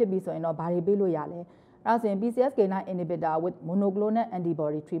intolerant ဖြစ်ပြီဆိုရင်တော့ဘာတွေပေးလို့ရလဲအဲ့ဒါဆိုရင် PCSK9 inhibitor with monoclonal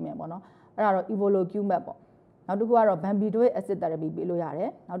antibody treatment ပေါ့နော်အဲ့ဒါတော့ evolocumab ပေါ့နောက်တစ်ခုကတော့ bempedoic acid therapy ပေးလို့ရတယ်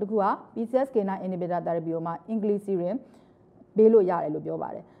နောက်တစ်ခုက PCSK9 inhibitor therapy ကိုမှ inclisiran ပေးလို့ရတယ်လို့ပြောပါ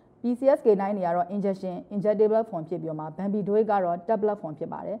တယ် PCSK9 တွေကတော့ injectable form ဖြစ်ပြီးတော့မှ bempedoic ကတော့ tablet form ဖြ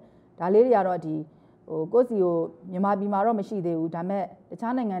စ်ပါတယ်ဒါလေးတွေကတော့ဒီကိုယ့်စီကိုမြန်မာပြည်မှာတော့မရှိသေးဘူးဒါပေမဲ့တ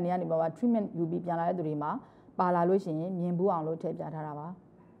ခြားနိုင်ငံတွေကနေပါ treatment ယူပြီးပြန်လာတဲ့သူတွေမှာပါလာလို့ရှိရင်မြင်ဘူးအောင်လို့ထည့်ပြထားတာပါ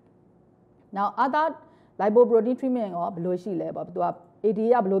နောက် other lipoprotein treatment ရောဘယ်လိုရှိလဲပေါ့သူက ADA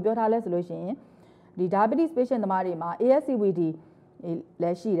ကဘယ်လိုပြောထားလဲဆိုလို့ရှိရင်ဒီ diabetes patient သမားတွေမှာ ASCVD လ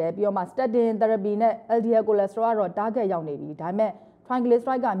ည်းရှိတယ်ပြီးတော့မှ statin therapy နဲ့ LDL cholesterol ကတော့ target ရောက်နေပြီဒါပေမဲ့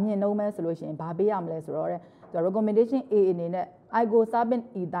triglyceride ကမြင့်နှုံးမဲဆိုလို့ရှိရင်ဘာပေးရမလဲဆိုတော့သူက recommendation A အနေနဲ့ icosapent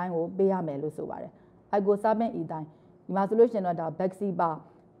ethyne ကိုပေးရမယ်လို့ဆိုပါတယ် icosapent ethyne ဒီမှာဆိုလို့ရှိရင်တော့ဒါ Bexipa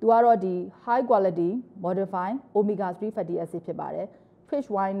သူကတော့ဒီ high quality modified omega 3 fatty acid ဖြစ်ပါတယ် fish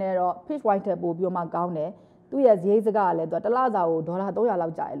wine နဲ့တော့ fish wine ထက်ပိုပြီးတော့မှကောင်းတယ်သူ့ရဲ့ဈေးစကားကလည်းသူကတစ်လစာကိုဒေါ်လာ300လော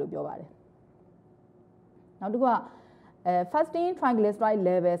က်ကျတယ်လို့ပြောပါတယ်နောက်တစ်ခုကfasting triglyceride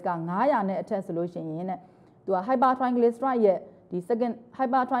levels က900နဲ့အထက်ဆိုလို့ရှိရင်တဲ့သူက hypertriglyceride ရဲ့ဒီ second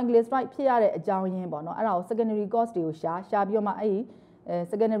hypertriglyceride ဖြစ်ရတဲ့အကြောင်းရင်းပေါ့နော်အဲ့ဒါကို secondary cause တွေကိုရှာပြီးတော့မှအဲ့ဒီ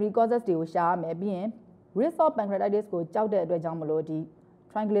secondary causes တွေကိုရှာရမယ်ပြီးရင် risk of pancreatitis ကိုကြောက်တဲ့အတွက်ကြောင့်မလို့ဒီ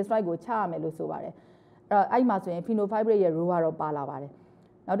triglyceride ကိုချရမယ်လို့ဆိုပါတယ်အဲ့မှာဆိုရင် fenofibrate ရဲ့ role ကတော့ပါလာပါတယ်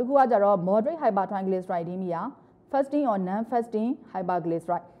နောက်တစ်ခုကကြတော့ moderate hypertriglyceridemia fasting or non fasting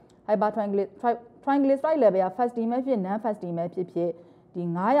hypertriglyceride level က fasting ပဲဖြစ် non fasting ပဲဖြစ်ဖြစ်ဒီ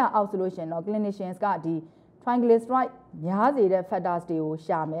900အောက်ဆိုလို့ရှိရင်တော့ clinicians ကဒီ triglyceride များစေတဲ့ factors တွေကို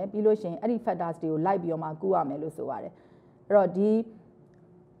ရှာမယ်ပြီးလို့ရှိရင်အဲ့ဒီ factors တွေကိုလိုက်ပြီးတော့မှကူးရမယ်လို့ဆိုပါတယ်အဲ့တော့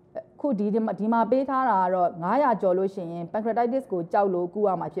ခုဒီမှာပေးထားတာကတော့900ကျော်လို့ရှိရင် pancreatitis ကိုကြောက်လို့ကူးရ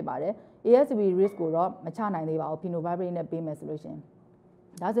မှာဖြစ်ပါတယ် ASCVD risk ကိုတော့မချနိုင်သေးပါဘူး fenofibrate နဲ့ပေးမယ်ဆိုလို့ရှိရင်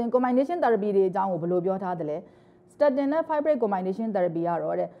ဒါဆိုရင် combination therapy တွေအကြောင်းကိုဘယ်လိုပြောထားသလဲ statin နဲ့ fibrate combination therapy က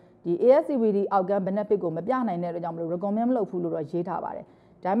တော့တဲ့ဒီ ASCVD outcome benefit ကိုမပြနိုင်တဲ့အတွက်ကြောင့်မလို့ recommend မလုပ်ဘူးလို့တော့ရေးထားပါတယ်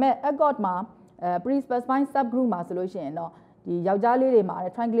ဒါပေမဲ့ ACCORD မှာpre-specified subgroup မှာဆိုလို့ရှိရင်တော့ဒီယောက်ျားလေးတွေမှာ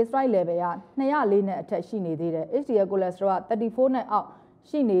triglyceride level က204နဲ့အထက်ရှိနေသေးတယ် HDL cholesterol က34နဲ့အောက်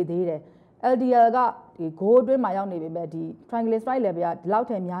ရှိနေသေးတယ် LDL ကဒီ goal အတွင်းမှာရောက်နေပြီပဲဒီ triglyceride level ကဒီလောက်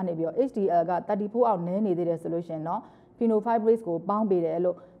ထက်များနေပြီးတော့ HDL က34အောက်နည်းနေသေးတယ်ဆိုလို့ရှိရင်တော့ fenofibrate ကိုပေါင်းပေးတယ်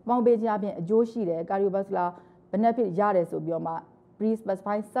လို့ပေါင်းပေးခြင်းအပြင်အကျိုးရှိတယ် cardiovascular benefit ရတယ်ဆိုပြီးတော့မှ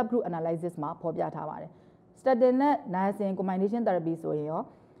pre-specified subgroup analysis မှာဖော်ပြထားပါတယ် statin နဲ့ niacin combination therapy ဆိုရင်ရော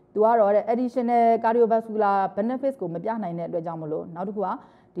သူကတော့တဲ့ additional cardiovascular benefits ကိုမပြနိုင်တဲ့အတွက်ကြောင့်မလို့နောက်တစ်ခုက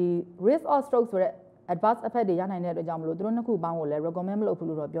ဒီ risk of stroke ဆိုတဲ့ adverse effect တွေရနိုင်တဲ့အတွက်ကြောင့်မလို့သူတို့နှစ်ခုပေါင်းကိုလည်း recommend မလုပ်ဘူး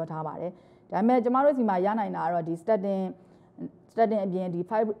လို့တော့ပြောထားပါတယ်ဒါပေမဲ့ကျမတို့စီမှာရနိုင်တာကတော့ဒီ statin အပြင်ဒီ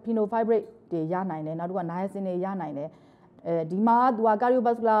fenofibrate တွေရနိုင်တယ်နောက်တစ်ခုက niacin တွေရနိုင်တယ် ဒီမှာသူက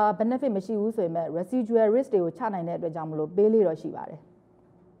cardiovascular benefit မရှိဘူးဆိုရင်မဲ့ residual risk တွေကိုချနိုင်တဲ့အတွက်ကြောင့်မလို့ပေးလေးတော့ရှိပါတယ်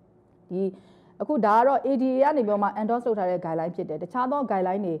ဒီအခုဒါကတော့ ADA ကနေပြောမှ endorse လုပ်ထားတဲ့ guideline ဖြစ်တယ်တခြားသော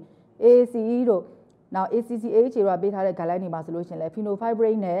guideline တွေ AACE တို့နောက် ACCH တို့ပေးထားတဲ့ guideline တွေမှာဆိုလို့ရှိရင်လည်း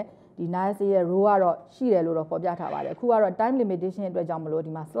phenylfibrate နဲ့ဒီ niacin ရဲ့ role ကတော့ရှိတယ်လို့တော့ဖော်ပြထားပါတယ်အခုကတော့ time limitation အတွက်ကြောင့်မလို့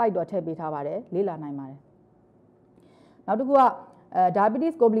ဒီမှာ slide တော့ထည့်ပေးထားပါတယ်လေ့လာနိုင်ပါတယ်နောက်တစ်ခုက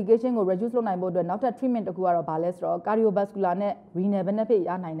diabetes complication ကို reduce လုပ်နိုင်ဖို့အတွက်နောက်ထပ် treatment တစ်ခုကတော့ဘာလဲဆိုတော့ cardiovascular နဲ့ renal benefit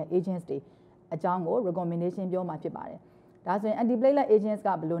ရနိုင်တဲ့ agents တွေအကြောင်းကို recommendation ပြောမှာဖြစ်ပါတယ်ဒါဆိုရင် antiplatelet agents က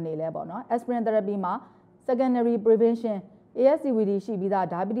ဘယ်လိုနေလဲပေါ့နော် aspirin therapy မှာ secondary prevention ASCVD ရှိပြီးသား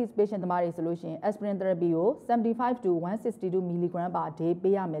diabetes patient သမားတွေဆိုလို့ရှိရင် aspirin therapy ကို75 to 162 mg per day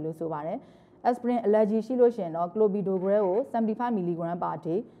ပေးရမယ်လို့ဆိုပါတယ် aspirin allergy ရှိလို့ရှိရင်တော့ clopidogrel ကို75 mg per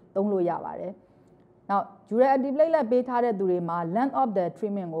day သုံးလို့ရပါတယ်နောက် dual antiplatelet ပေးထားတဲ့သူတွေမှာ length of the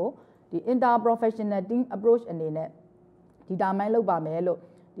treatment ကိုဒီ interprofessional team approach အနေနဲ့ determine လုပ်ပါမယ်လို့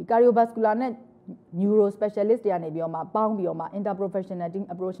ဒီ cardiovascular နဲ့ neuro specialist တွေကနေပြီးတော့မှပေါင်းပြီးတော့မှ interprofessional team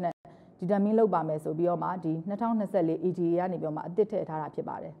approach နဲ့ determine လုပ်ပါမယ်ဆိုပြီးတော့မှဒီ2024 ADA ကနေပြီးတော့မှအသစ်ထည့်ထားတာဖြစ်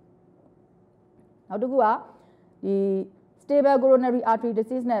ပါတယ်နောက်တစ်ခုကဒီ stable coronary artery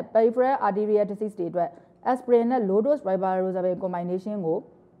disease နဲ့ peripheral arterial disease တွေအတွက် aspirin နဲ့ low dose rivaroxaban combination ကို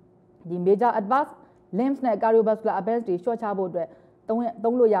ဒီ major adverse limbs နဲ့ cardiovascular events တွေ short ချဖို့အတွက်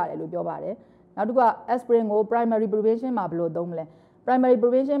သုံးလို့ရတယ်လို့ပြောပါတယ်နောက်တစ်ခုက aspirin ကို primary prevention မှာဘယ်လိုသုံးမလဲ primary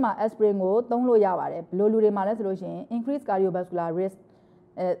prevention မှာ aspirin ကိုသုံးလို့ရပါတယ်ဘယ်လိုလူတွေမှာလဲဆိုလို့ရှိရင် increased cardiovascular risk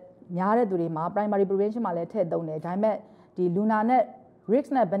များတဲ့သူတွေမှာ primary prevention မှာလည်းထည့်သုံးတယ်ဒါပေမဲ့ဒီ Luna နဲ့ risk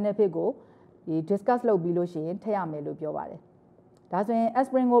နဲ့ benefit ကိုဒီ discuss လုပ်ပြီးလို့ရှိရင်ထည့်ရမယ်လို့ပြောပါတယ်ဒါဆိုရင်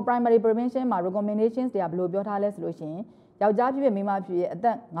aspirin ကို primary prevention မှာ recommendations တွေကဘယ်လိုပြောထားလဲဆိုလို့ရှိရင်ယောက်ျားဖြစ်ဖြစ်မိန်းမဖြစ်ဖြစ်အသ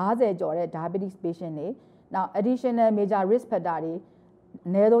က်50ကျော်တဲ့ diabetes patient တွေနောက် additional major risk factor တွေ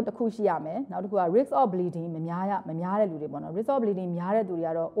အနည်းဆုံးတစ်ခုရှိရမယ်နောက်တစ်ခုက risk of bleeding မများတဲ့လူတွေပေါ့နော် risk of bleeding များတဲ့သူတွေက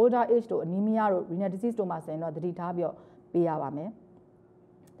တော့ older age တို့ anemia တို့ renal disease တို့မှာဆိုရင်တော့သတိထားပြီးတော့ပေးရပါမယ်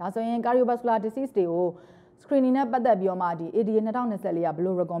ဒါဆိုရင် cardiovascular disease တွေကို screening နဲ့ပတ်သက်ပြီးတော့မှဒီ ADA 2024ကဘယ်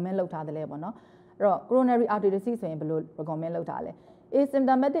လို recommend လုပ်ထားသလဲပေါ့နော်အဲ့တော့ coronary artery disease ဆိုရင်ဘယ်လို recommend လုပ်ထားလဲ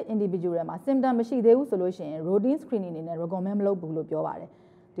asymptomatic individual တွေမှာ symptom မရှိသေးဘူးဆိုလို့ရှိရင် routine screening အနေနဲ့ recommend မလုပ်ဘူးလို့ပြောပါတယ်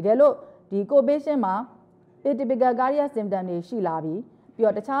တကယ်လို့ဒီ co-patient မှာ atypical cardiac symptom တွေရှိလာပြီးပြီး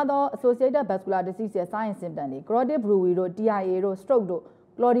တော့တခြားသော associated vascular disease ရဲ့ sign symptom တွေ carotid bruit တို့ TIA တို့ stroke တို့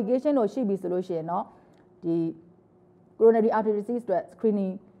claudication တို့ရှိပြီဆိုလို့ရှိရင်တော့ဒီ coronary artery disease အတွက်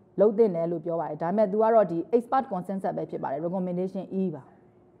screening လုပ်သင့်တယ်လို့ပြောပါတယ်ဒါပေမဲ့ तू ကတော့ဒီ expert consensus ပဲဖြစ်ပါတယ် recommendation E ပါ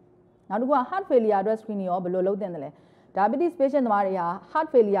နောက်တစ်ခုက heart failure အတွက် screening ရောဘယ်လိုလုပ်သင့်တယ်လဲ diabetes patient သမားတွေဟာ heart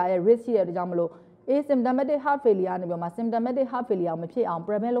failure ရဲ့ risk ရှိတဲ့အတွက်ကြောင့်မလို့ asymptomatic heart failure နဲ့ပြောမှာ symptomatic heart failure မဖြစ်အောင်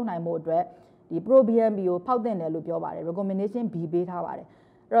prevent လုပ်နိုင်ဖို့အတွက်ဒီ pro-BNP ကိုဖောက်သင့်တယ်လို့ပြောပါတယ် recommendation B ပေးထားပါတယ်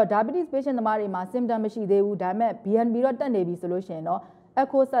အဲ့တော့ diabetes patient သမားတွေမှာ symptom မရှိသေးဘူးဒါပေမဲ့ BNP တော့တက်နေပြီဆိုလို့ရှိရင်တော့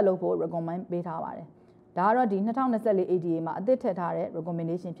echo ဆက်လုပ်ဖို့ recommend ပေးထားပါတယ်ဒါကတော့ဒီ2024 ADA မှာအသစ်ထည့်ထားတဲ့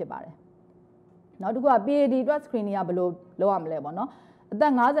recommendation ဖြစ်ပါတယ်နောက်တစ်ခုက PAD အတွက် screening ကဘယ်လိုလုပ်ရမလဲပေါ့နော်အသ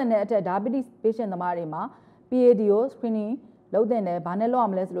က်50နဲ့အထက် diabetes patient သမားတွေမှာ PAD ကို screening လုပ်သင့်တယ်ဘာနဲ့လုပ်ရ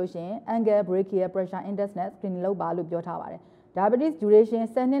မလဲဆိုလို့ရှိရင် angle brachial pressure index နဲ့ screening လုပ်ပါလို့ပြောထားပါတယ် diabetes duration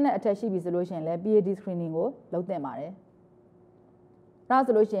 10နှစ်နဲ့အထက်ရှိပြီဆိုလို့ရှိရင်လည်း PAD screening ကိုလုပ်သင့်ပါတယ်ဒါ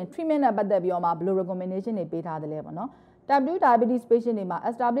ဆိုလို့ရှိရင် treatment နဲ့ပတ်သက်ပြီးတော့မှဘယ်လို recommendation တွေပေးထားသလဲပေါ့နော် type 2 diabetes patient တွေမှာ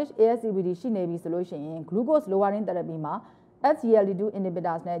established ASCVD ရှိနေပြီဆိုလို့ရှိရင် glucose lowering therapy မှာ SGLT2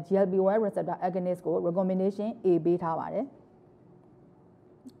 inhibitors နဲ့ GLP-1 receptor agonist ကို recommendation A ပေးထားပါတယ်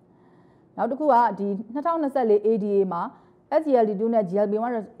နောက်တစ်ခုကဒီ2024 ADA မှာ SGLT2 နဲ့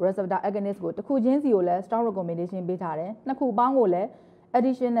GLP-1 receptor agonist ကိုတစ်ခုချင်းစီကိုလည်း strong recommendation ပေးထားတယ်နှစ်ခုပေါင်းကိုလည်း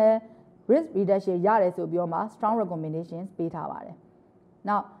additional risk reduction ရတယ်ဆိုပြီးတော့မှ strong recommendations ပေးထားပါတယ်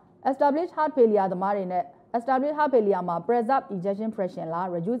နောက် established heart failure သမားတွေနဲ့ established heart failure မှာ preserve ejection fraction လား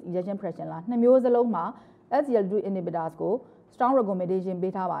reduce ejection fraction လားနှစ်မျိုးစလုံးမှာ SGLT2 inhibitors ကို strong recommendation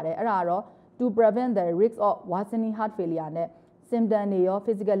ပေးထားပါတယ်အဲ့ဒါကတော့ to prevent the risk of worsening heart failure နဲ့ symptom တွေရော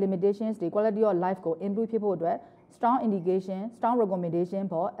physical limitations တွေ quality of life ကို improve ဖြစ်ဖို့အတွက် strong indication strong recommendation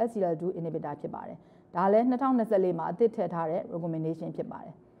for SGLT2 inhibitor ဖြစ်ပါတယ်ဒါလည်း2024မှာအသစ်ထည့်ထားတဲ့ recommendation ဖြစ်ပါတ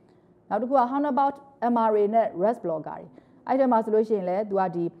ယ်နောက်တစ်ခုက how about MRA နဲ့ RAS blocker တွေအဲ့ဒီမှာဆိုလို့ရှိရင်လည်းသူက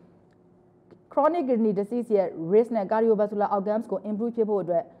ဒီ chronic kidney disease ရဲ့ risk နဲ့ cardiovascular outcomes ကို improve ဖြစ်ဖို့အ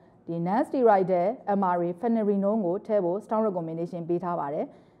တွက်ဒီ non steroidal MRA phenylenone ကိုထည့်ဖို့ strong recommendation ပေးထားပါတယ်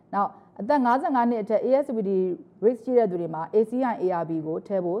နောက်အသက်55နှစ်အထက် ASCVD risk ရှိတဲ့သူတွေမှာ ACI ARB ကိုထ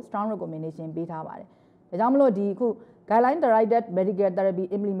ည့်ဖို့ strong recommendation ပေးထားပါတယ်ဒါကြောင့်မလို့ဒီအခု guideline directed medical therapy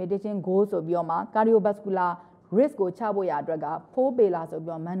implementation goal ဆိုပြီးတော့မှ cardiovascular risk ကိုချဖို့ရအတွက်က4 pillar ဆို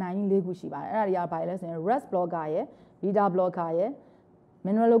ပြီးတော့မန်နိုင်ကြီး၄ခုရှိပါတယ်အဲ့ဒါတွေကဘာလဲဆိုရင် RAS blocker ရယ် beta blocker ရယ်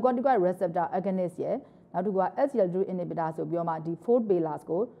mineralocorticoid receptor agonist ရယ် နောက်တစ်ခုက SGLT2 inhibitor ဆိုပြီးတော့မှဒီ 4 pillars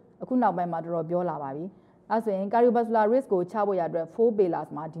ကိုအခုနောက်ပိုင်းမှာတော်တော်ပြောလာပါပြီအဲဆိုရင် cardiovascular risk ကိုချဖို့ရအတွက်4 pillars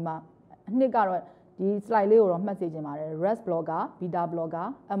မှာဒီမှာအနှစ်ကတော့ဒီ slide လေးကိုတော့မှတ်စေချင်ပါတယ် RAS blocker beta blocker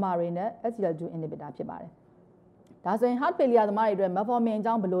MRA နဲ့ SGLT2 inhibitor ဖြစ်ပါတယ်ဒါဆိုရင် heart failure သမားတွေအတွက် metformin အ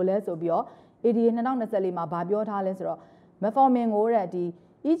ကြောင်းဘယ်လိုလဲဆိုပြီးတော့ ADA 2024မှာဗာပြောထားလဲဆိုတော့ metformin ကိုတဲ့ဒီ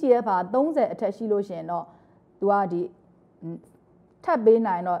EGFR 30အထက်ရှိလို့ရှိရင်တော့သူကဒီထပ်ပေး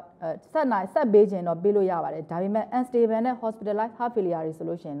နိုင်တော့ဆက်ပေးခြင်းတော့ပေးလို့ရပါတယ်ဒါပေမဲ့ unstable နဲ့ hospitalized heart failure တွေဆို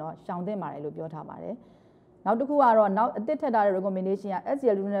လို့ရှိရင်တော့ရှောင်သင့်ပါတယ်လို့ပြောထားပါတယ်နောက်တစ်ခုကတော့နောက်အသစ်ထပ်ထားတဲ့ recommendation က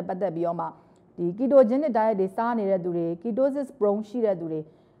SGLT2 နဲ့ပတ်သက်ပြီးတော့မှဒီ ketogenic diet တွေစားနေတဲ့သူတွေ ketosis prone ရှိတဲ့သူတွေ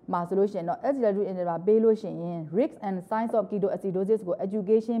မှာဆိုလို့ရှိရင်တော့ SGLT2 inhibitor ပေးလို့ရှိရင် risks and signs of ketoacidosis ကို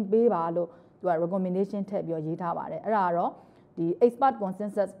education ပေးပါလို့သူက recommendation ထည့်ပြီးရေးထားပါတယ်အဲ့ဒါကတော့ဒီ expert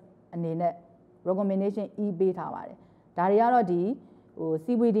consensus အနေနဲ့ recommendation E ပေးထားပါတယ်ဒါတွေကတော့ဒီ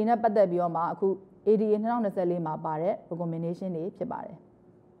CVD နဲ့ပတ်သက်ပြီးတော့မှအခု ADA 2024မှာပါတဲ့ recommendation တွေဖြစ်ပါတယ်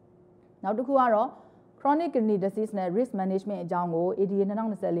နောက်တစ်ခုကတော့ chronic kidney disease နဲ့ risk management အကြောင်းကို ADA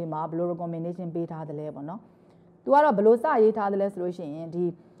 2024မှာဘယ်လို recommendation ပေးထားသလဲပေါ့နော်သူကတော့ဘယ်လိုစရေးထားသလဲဆိုလို့ရှိရင်ဒီ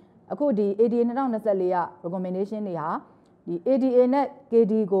အခုဒီ ADA 2024က recommendation တွေဟာဒီ ADA နဲ့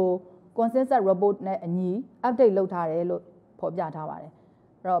KD ကို consensus report နဲ့အညီ update လုပ်ထားတယ်လို့ဖော်ပြထားပါတယ်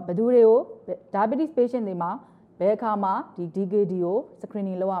အဲ့တော့ဘယ်သူတွေကို diabetes patient တွေမှာဘယ်အခါမှာဒီ DKD ကို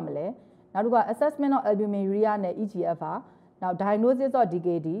screening လုပ်ရမလဲနောက်တစ်ခုက assessment of albumin urea နဲ့ EGFR နောက် diagnosis of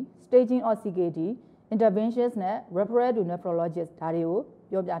DKD staging of CKD interventions နဲ့ referral to nephrologist ဒါတွေကို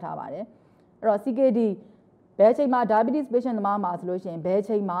ပြောပြထားပါတယ်အဲ့တော့ CKD ဘယ်အချိန်မှာ diabetes patient သမားမှာဆိုလို့ရှိရင်ဘယ်အ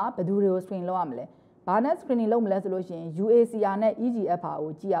ချိန်မှာဘယ်သူတွေကို screen လုပ်ရမလဲဘာနဲ့ screening လုပ်မလဲဆိုလို့ရှိရင် UACR နဲ့ EGFR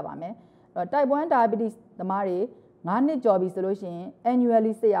ကိုကြည့်ရပါမယ်အဲ့တော့ type 1 diabetes သမားတွေ9နှစ်ကျော်ပြီဆိုလို့ရှိရင်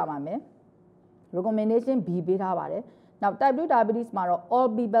annually စစ်ရပါမယ်recommendation B ပေးထားပါတယ်နောက် type 2 diabetes မှာတော့ all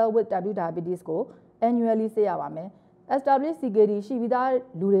people with type 2 diabetes ကို annually စစ်ရပါမယ် established CKD ရှိပြီးသား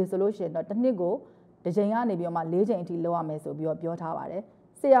လူတွေဆိုလို့ရှိရင်တော့တစ်နှစ်ကိုတစ်ချိန်ကနေပြီးတော့မှ4ချိန်အထိလုပ်ရမယ်ဆိုပြီးတော့ပြောထားပါတယ်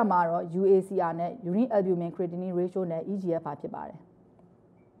စစ်ရမှာတော့ UACR နဲ့ urine albumin creatinine ratio နဲ့ EGFR ဖြစ်ပါတယ်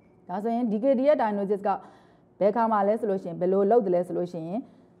ဒါဆိုရင် DKD ရဲ့ diagnosis ကဘယ်ခါမှလဲဆိုလို့ရှိရင်ဘယ်လိုလုပ်တယ်လဲဆိုလို့ရှိရင်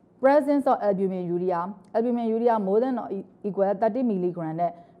presence of albumin urea more than or equal 30 mg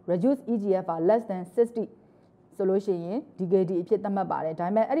နဲ့ reduce EGFR less than 60ဆိုလို့ရှိရင် DKD အဖြစ်သတ်မှတ်ပါတယ်ဒါ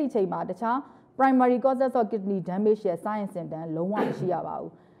ပေမဲ့အဲ့ဒီအချိန်မှာတခြား primary causes of kidney damage ရဲ့ sign and symptom လုံးဝမရှိရပါ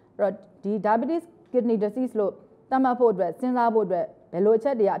ဘူးအဲ့တော့ဒီ diabetes kidney disease လို့သတ်မှတ်ဖို့အတွက်စဉ်းစားဖို့အတွက်ဘယ်လိုအချ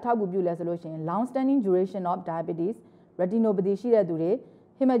က်တွေအထောက်အကူပြုလဲဆိုလို့ရှိရင် long standing duration of diabetes retinopathy ရှိတဲ့သူတွေ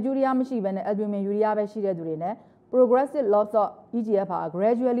hematuria မရှိဘဲနဲ့ albumin urea ပဲရှိတဲ့သူတွေနဲ့ progressive loss of EGFR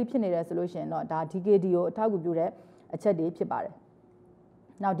gradually ဖြစ်နေတယ်ဆိုလို့ရှိရင်တော့ဒါ DKD ကိုအထောက်အကူပြုတဲ့အချက်တွေဖြစ်ပါတယ်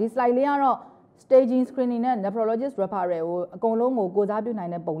နောက်ဒီ slide လေးကတော့ staging screening နဲ့ nephrologist referral ကိုအကုန်လုံးကိုကိုစားပြုနို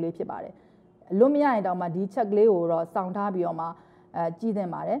င်တဲ့ပုံလေးဖြစ်ပါတယ်အလွတ်မရရင်တောင်မှဒီ check လေးကိုတော့စောင့်ထားပြီးတော့မှကြည့်သ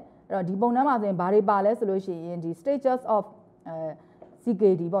င့်ပါတယ်အဲ့တော့ဒီပုံထဲမှာဆိုရင်ဘာတွေပါလဲဆိုလို့ရှိရင်ဒီ stages of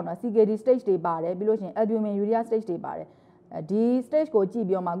CKD ပေါ့နော် CKD stage တွေပါတယ်ပြီးလို့ရှိရင် albumin urea stage တွေပါတယ်ဒီ stage ကိုကြည့်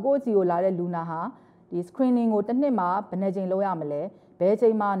ပြီးတော့မှကိုယ့်စီကိုလာတဲ့လူနာဟာဒီ screening ကိုတစ်နှစ်မှာဘယ်နှချိန်လုပ်ရမလဲဘယ်ချိ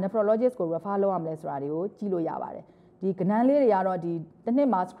န်မှာ nephrologist ကို refer လုပ်ရမလဲဆိုတာတွေကိုကြည့်လို့ရပါတယ်ဒီကဏ္ဍလေးတွေကတော့ဒီတစ်နှစ်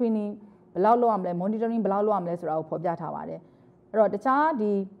မှာ screening ဘယ်လောက်လုပ်ရမလဲ monitoring ဘယ်လောက်လုပ်ရမလဲဆိုတာကိုဖော်ပြထားပါတယ်အဲ့တော့တခြား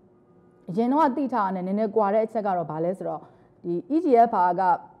ဒီအရင်တော့သိထားတဲ့နည်းနည်းကွာတဲ့အချက်ကတော့ဘာလဲဆိုတော့ဒီ EGFR က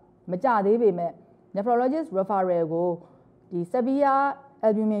မကြသေးပေမဲ့ nephrologist referral ကိုဒီ severe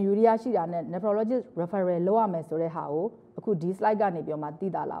albumin urea ရှိတာနဲ့ nephrologist referral လုပ်ရမယ်ဆိုတဲ့ဟာကိုအခုဒီ slide ကနေပြောမှသိ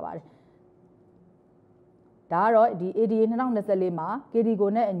တာလာပါတယ်ဒါကတော့ဒီ ADA 2024မှာ KD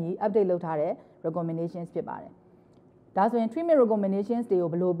ကိုနဲ့အညီ update လုပ်ထားတဲ့ recommendations ဖြစ်ပါတယ်ဒါဆိုရင် treatment recommendations တွေကို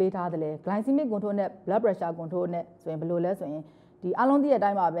ဘယ်လိုပေးထားသလဲ glycemic control နဲ့ blood pressure control နဲ့ဆိုရင်ဘယ်လိုလဲဆိုရင်ဒီအလုံးသိတဲ့အ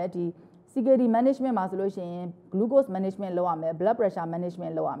တိုင်းပါပဲဒီ CKD management မှာဆိုလို့ရှိရင် glucose management လုပ်ရမယ် blood pressure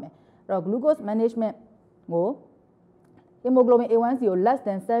management လုပ်ရမယ်အဲ့တော့ glucose management ကို hemoglobin A1C ကို less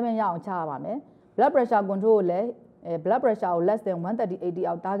than 7ရအောင်ချရပါမယ် blood pressure control ကိုလည်းblood pressure ကို less than 130/80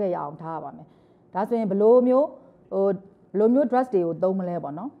အောင် target ရအောင်ထားရပါမယ်ဒါဆိုရင်ဘယ်လိုမျိုး drugs တွေကိုသုံးမလဲ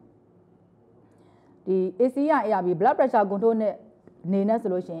ပေါ့နော်ဒီ ACR ARB blood pressure control နဲ့အနေနဲ့ဆို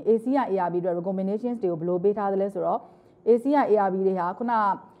လို့ရှိရင် ACR ARB အတွက် recommendations တွေကိုဘယ်လိုပေးထားသလဲဆိုတော့ ACR ARB တွေဟာခုန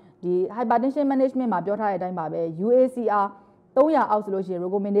ဒီ hypertension management မှာပြောထားတဲ့အတိုင်းပါပဲ UACR 300အောက်ဆိုလို့ရှိရင်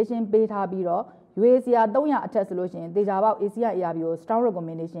recommendation ပေးထားပြီးတော့ UACR 300အထက်ဆိုလို့ရှိရင်သေချာပေါက် ACR ARB ကို strong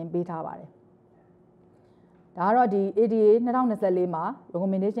recommendation ပေးထားပါတယ်ဒါကတော့ဒီ ADA 2024မှာ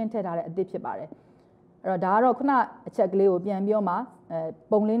recommendation ထည့်ထားတဲ့အသစ်ဖြစ်ပါတယ်အဲ့တော့ဒါကတော့ခုနအချက်ကလေးကိုပြန်ပြီးတော့မှ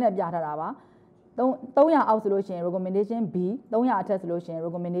ပုံလေးနဲ့ပြထားတာပါ300အောက်ဆိုလို့ရှိရင် recommendation B 300အထက်ဆိုလို့ရှိရင်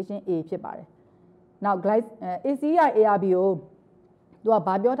recommendation A ဖြစ်ပါတယ်နောက် ACR ARB ကိုသူက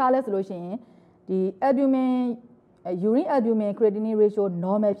ဘာပြောထားလဲဆိုလို့ရှိရင်ဒီ the albumin urine albumin creatinine ratio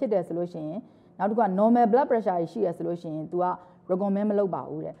normal ဖြစ်တယ်ဆိုလို့ရှိရင်နောက်တစ်ခုက normal blood pressure ရှိရဆိုလို့ရှိရင် तू က recommend မလုပ်ပါ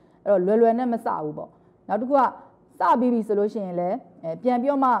ဘူးတဲ့အဲ့တော့လွယ်နဲ့မစဘူးပေါ့နောက်တစ်ခုကစပြီးပြီဆိုလို့ရှိရင်လည်းပြန်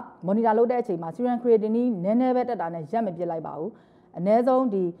ပြောမှ monitor လုပ်တဲ့အချိန်မှာ serum creatinine နည်းနည်းပဲတက်တာနဲ့ရက်မပြစ်လိုက်ပါဘူးအနည်းဆုံး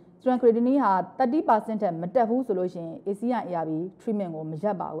ဒီ serum creatinine ဟာ 30% ထက်မတက်ဘူးဆိုလို့ရှိရင် ACI ARB treatment ကိုမရ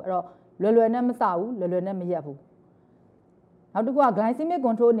က်ပါဘူးအဲ့တော့လွယ်နဲ့မစဘူးလွယ်နဲ့မရက်ဘူးနောက်တစ်ခုက glycemic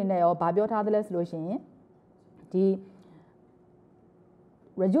control အနေနဲ့ရောဗာပြောထားသလဲဆိုလို့ရှိရင်ဒီ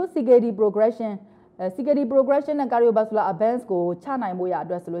reduce CKD progression CKD progression နဲ့ cardiovascular events ကိုချနိုင်ဖို့ရအ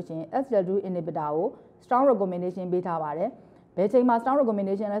တွက်ဆိုလို့ရှိရင် SGLT2 inhibitor ကို strong recommendation ပေးထားပါတယ်ဘယ်ချိန်မှာ strong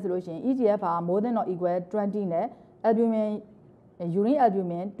recommendation လဲဆိုလို့ရှိရင် EGFR more than or equal 20 နဲ့ albumin urine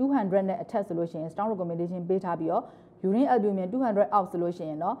albumin 200နဲ့အထက်ဆိုလို့ရှိရင် strong recommendation ပေးထားပြီးတော့ urine albumin 200 out ဆိုလို့ရှိ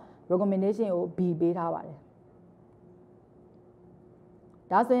ရင်တော့ recommendation ကို B ပေးထားပါတယ်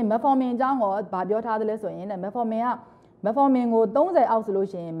ဒါဆိုရင် metformin အကြောင်းကိုဗာပြောထားသလဲဆိုရင် metformin ကို30 out ဆိုလို့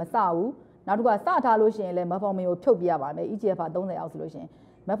ရှိရင်မစဘူးနောက်တစ်ခုကစထားလို့ရှိရင်လည်း metformin ကိုဖြုတ်ပြရပါမယ် EGFR 30 out ဆိုလို့ရှိရင်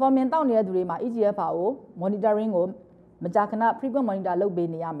metformin တောက်နေတဲ့သူတွေမှာ EGFR ကို monitoring ကိုမကြာခဏ frequent monitor လုပ်ပေး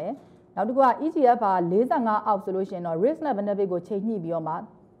နေရမယ်နောက်တစ်ခုက EGFR 45 out ဆိုလို့ရှိရင်တော့ risk နဲ့ benefit ကိုချိန်ညှိပြီးတော့မှ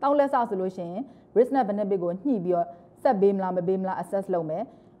တောက်လက်စဆိုလို့ရှိရင် risk နဲ့ benefit ကိုညှိပြီးတော့ဆက်ပေးမလားမပေးမလား assess လုပ်မယ်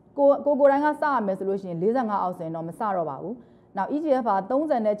ကိုတိုင်းကစရမယ်ဆိုလို့ရှိရင်45 out ဆိုရင်တော့မစတော့ပါဘူးနောက် EGFR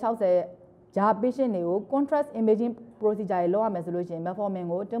 30နဲ့60ဂျာ patient တွေကို contrast imaging procedure တွေလုပ်ရမယ်ဆိုလို့ရှိရင် metformin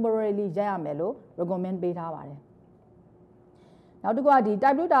ကို temporarily ရက်ရမယ်လို့ recommend ပေးထားပါတယ်နောက်တစ်ခုကဒီ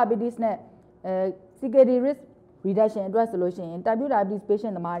type 2 diabetes နဲ့CKD risk reduction အတွက်ဆိုလို့ရှိရင် type 2 diabetes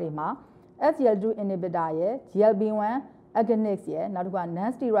patient သမားတွေမှာ SGLT2 inhibitor ရဲ့ GLP-1 agonist ရဲ့နောက်တစ်ခုက non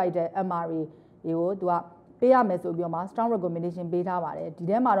steroidal MRA တွေကိုသူကပေးရမယ်ဆိုပြီးတော့မှ strong recommendation ပေးထားပါတယ်ဒီ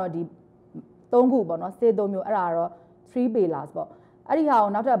ထဲမှာတော့ဒီ3ခုပေါ့နော် state 3မျိုးအဲ့ဒါတော့3 pillars ပေါ့အဲ့ဒီဟာ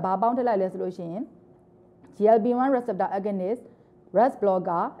ကိုနောက်ထပ်ဘာပေါင်းထည့်လိုက်လဲဆိုလို့ရှိရင် GLP-1 receptor agonist RAS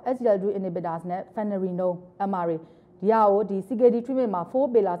blocker SGLT2 inhibitors နဲ့ phenylenone MRA ဒီဟာကိုဒီ CKD treatmentမှာ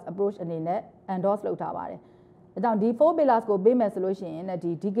4 pillars approach အနေနဲ့ endorse လုပ်ထားပါတယ်ဒါကြောင့်ဒီ4 pillars ကိုပေးမယ်ဆိုလို့ရှိရင်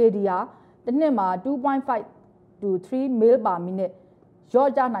ဒီ DKD ဟာတစ်နှစ်မှာ 2.5 to 3 ml per minute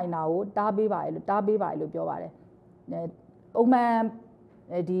ရော့ကျနိုင်တာကိုတားပေးပါတယ်လို့ပြောပါတယ်ပုံမှန်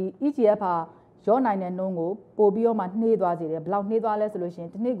ဒီ EGFR ရော့နိုင်တဲ့နှုန်းကိုပို့ပြီးတော့မှနှေးသွားစေတယ်ဘယ်လောက်နှေးသွားလဲဆိုလို့ရှိရ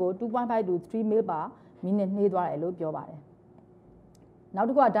င်တစ်နှစ်ကို 2.5 to 3 ml per minute နှေးသွားတယ်လို့ပြောပါတယ်နောက်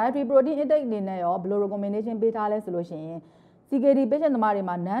တစ်ခုက dietary protein intake အနေနဲ့ရောဘယ်လို recommendation ပေးထားလဲဆိုလို့ရှိရင် CKD patient သမားတွေ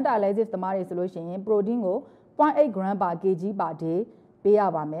မှာ non dialysis သမားတွေဆိုလို့ရှိရင် protein ကို 0.8 gram per kg per day ပေးရ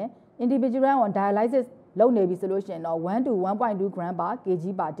ပါမယ် individual on dialysis လုပ်နေပြီဆိုလို့ရှိရင်တော့1 to 1.2 gram per kg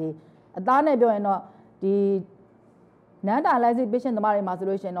per day အသားနဲ့ပြောရင်တော့ဒီ non dialysis patient သမားတွေမှာဆို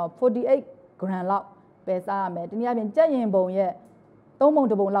လို့ရှိရင်တော့48 gram လောက်ပဲစားရမယ်တနည်းအားဖြင့်ကြက်ရင်ပုံရဲ့3ပုံ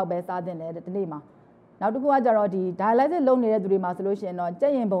1ပုံလောက်ပဲစားသင့်တယ်ဒီနေ့မှာနောက်တစ်ခုကကြတော့ဒီ dialysis လုပ်နေတဲ့သူတွေမှာဆိုလို့ရှိရင်တော့ကြ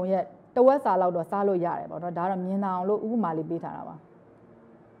က်ရင်ပုံရဲ့တဝက်စာလောက်တော့စားလို့ရတယ်ပေါ့နော်ဒါတော့မြင်သာအောင်လို့ဥပမာလေးပေးထားတာပါ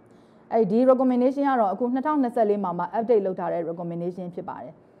အဲ့ဒီ recommendation ကတော့အခု2024မှာ update လုပ်ထားတဲ့ recommendation ဖြစ်ပါတ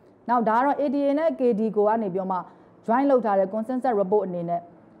ယ်နောက်ဒါကတော့ ADA နဲ့ KD ကိုကနေပြောမှ join လုပ်ထားတဲ့ consensus report အနေနဲ့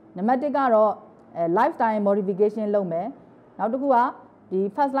နံပါတ်1ကတော့ lifestyle modification လုပ်မယ်နောက်တစ်ခုကဒီ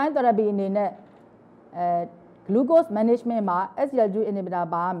first line therapy အနေနဲ့glucose management မှာ SGLT2 inhibitor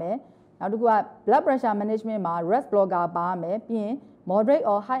ပါရမယ်နောက်တစ်ခုက blood pressure management မှာ RAS blocker ပါရမယ်ပြီးရင် moderate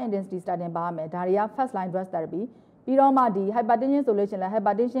or high intensity statin ပါရမယ်ဒါတွေက first line drug therapy ပြီးတော့မှဒီ hypertension ဆိုလို့ရှိရင်လည်း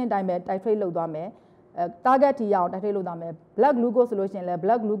hypertension အတိုင်းပဲ titrate လုပ်သွားမယ်target ထိရအောင် titrate လုပ်သွားမယ် blood glucose ဆိုလို့ရှိရင်လည်း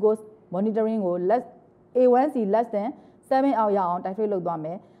blood glucose monitoring ကို A1C less than 7 hour ရအောင် titrate လုပ်သွားမ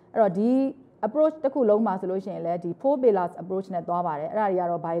ယ်အဲ့တော့ဒီ approach တစ်ခုလုံးမှာဆိုလို့ရှိရင်လည်းဒီ 4 pillars approach နဲ့သွားပါတယ်အဲ့ဒါတွေက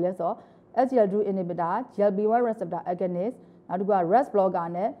တော့ဘာလဲဆိုတော့ SGLT2 inhibitor GLP-1 receptor agonist နောက်တစ်ခုက RAS blocker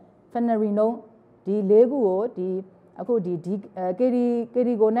နဲ့ phenylenone ဒီ၄ခုကိုဒီအခုဒီ KD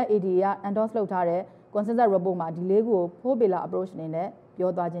ကိုနဲ့ ADA က endorse လုပ်ထားတဲ့ consensus report မှာဒီ၄ခုကို 4 pillar approach အနေနဲ့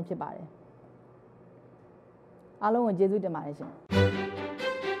ပြောသွားခြင်းဖြစ်ပါတယ်အားလုံးကိုကျေးဇူးတင်ပါတယ်ရှင်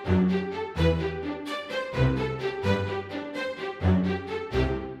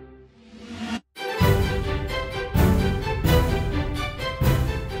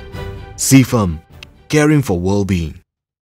Zifam, caring for well-being.